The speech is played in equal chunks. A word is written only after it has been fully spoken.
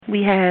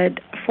We had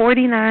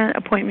 49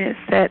 appointments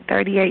set,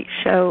 38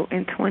 show,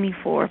 and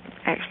 24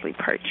 actually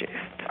purchased.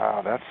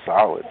 Oh, that's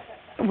solid.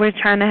 We're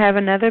trying to have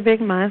another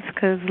big month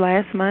because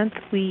last month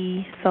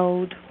we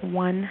sold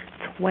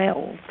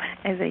 112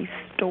 as a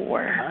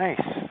store. Nice.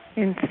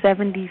 And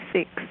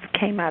 76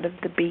 came out of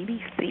the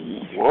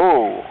BDC.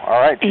 Whoa. All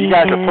right. So you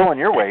guys are pulling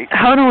your weight.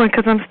 Hold on,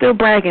 because I'm still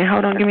bragging.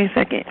 Hold on. Give me a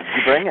second.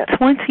 You bring it.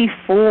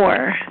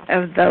 24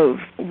 of those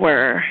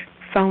were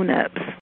phone-ups.